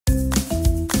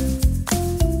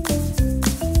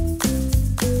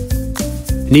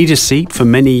Need a seat for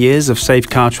many years of safe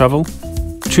car travel?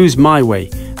 Choose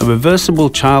MYWAY, a reversible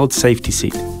child safety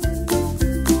seat.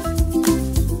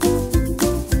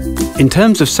 In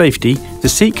terms of safety, the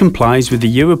seat complies with the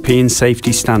European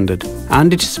safety standard,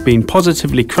 and it has been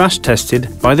positively crash tested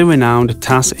by the renowned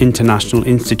TAS International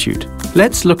Institute.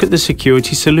 Let's look at the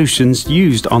security solutions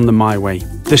used on the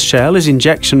MYWAY. The shell is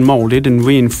injection moulded and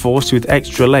reinforced with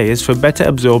extra layers for better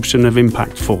absorption of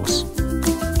impact force.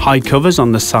 High covers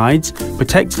on the sides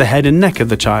protect the head and neck of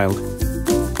the child,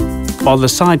 while the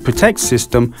side protect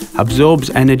system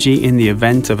absorbs energy in the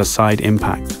event of a side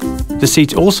impact. The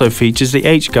seat also features the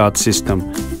H-guard system,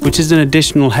 which is an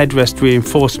additional headrest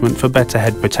reinforcement for better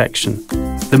head protection.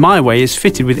 The MYWAY is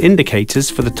fitted with indicators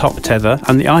for the top tether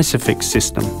and the ISOFIX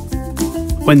system.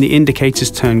 When the indicators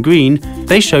turn green,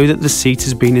 they show that the seat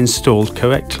has been installed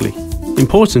correctly.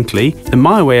 Importantly, the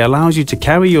MYWAY allows you to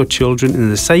carry your children in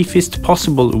the safest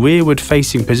possible rearward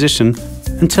facing position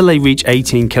until they reach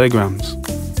 18 kilograms.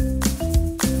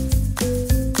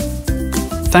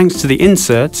 Thanks to the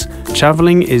inserts,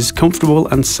 travelling is comfortable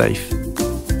and safe.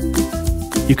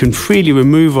 You can freely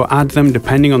remove or add them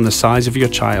depending on the size of your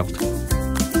child.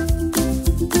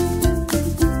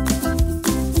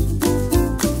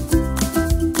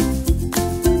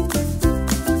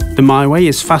 The MYWAY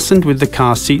is fastened with the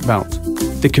car seat belt.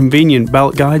 The convenient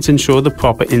belt guides ensure the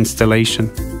proper installation.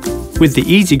 With the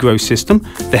Easy Grow system,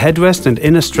 the headrest and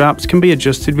inner straps can be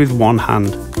adjusted with one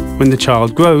hand. When the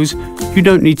child grows, you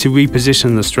don't need to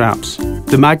reposition the straps.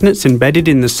 The magnets embedded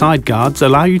in the side guards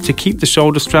allow you to keep the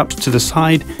shoulder straps to the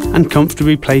side and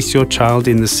comfortably place your child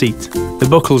in the seat. The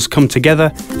buckles come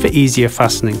together for easier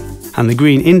fastening, and the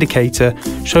green indicator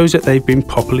shows that they've been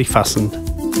properly fastened.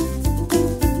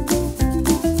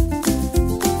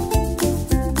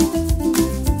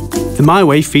 The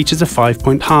MYWAY features a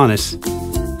 5-point harness.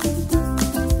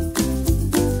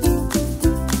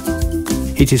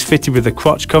 It is fitted with a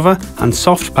crotch cover and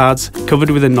soft pads covered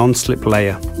with a non-slip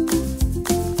layer.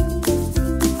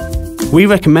 We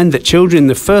recommend that children in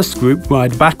the first group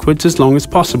ride backwards as long as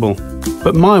possible,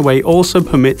 but MYWAY also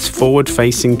permits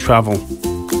forward-facing travel.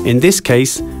 In this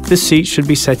case, the seat should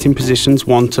be set in positions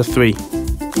 1 to 3.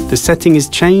 The setting is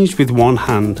changed with one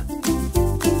hand.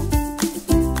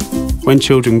 When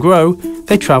children grow,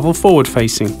 they travel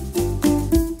forward-facing.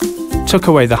 Tuck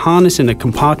away the harness in a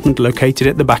compartment located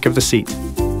at the back of the seat.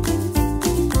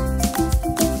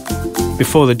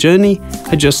 Before the journey,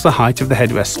 adjust the height of the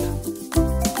headrest.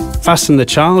 Fasten the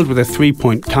child with a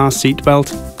 3-point car seat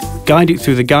belt, guide it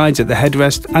through the guides at the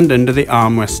headrest and under the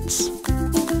armrests.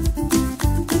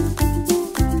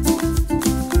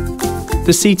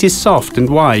 The seat is soft and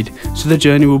wide, so the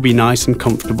journey will be nice and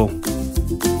comfortable.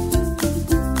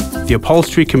 The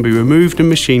upholstery can be removed and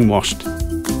machine washed.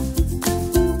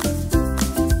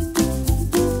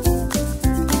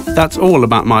 That's all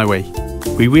about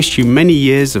MYWAY. We wish you many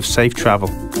years of safe travel.